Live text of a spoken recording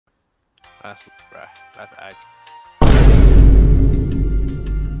That's bruh. That's actually.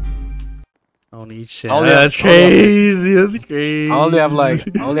 Only shit. Only That's have- crazy. That's crazy. I only have like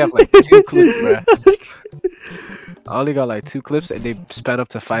 2 clips, bruh. I only got like 2 clips and they sped up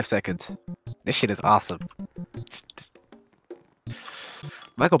to 5 seconds. This shit is awesome.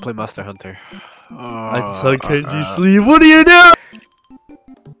 Might go play Monster Hunter. Until Kenji sleep. What do you do?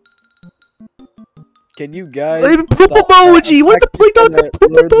 Can you guys? Leave poop emoji. What the fuck? Don't the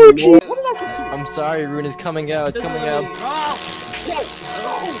poop emoji. I'm sorry, Rune is coming out. It's coming out.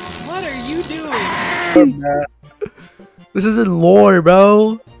 What are you doing? This isn't lore,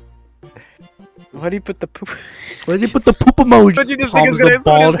 bro. Why do you put the poop? Why'd you put the poop emoji? What'd you just think Palms it's gonna- the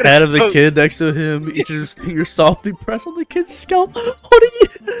bald it's gonna- head of the kid next to him. Each of his fingers softly press on the kid's scalp. What are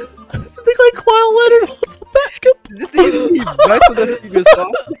you? I think like Kawhi Leonard holds a basketball. This thing is nice with the fingers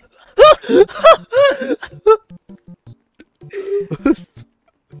soft.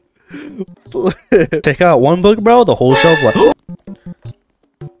 Take out one book, bro. The whole shelf. Like,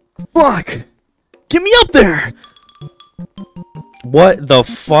 fuck! Get me up there! What the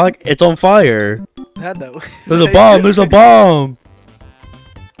fuck? It's on fire. Had that. There's a bomb. There's a bomb.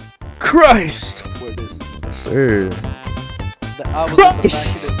 Christ! Where it is. Sir. I was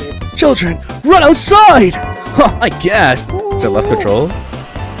Christ! Children, run outside! Huh, I guess. Is it left control?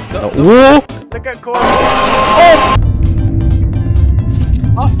 No, Whoa! Look at Corey. Oh!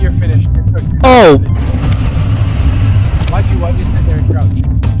 Oh, you're finished. You're cooked. Oh! Why'd you sit there and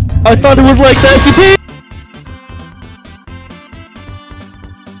crouch? I thought it was like the SCP!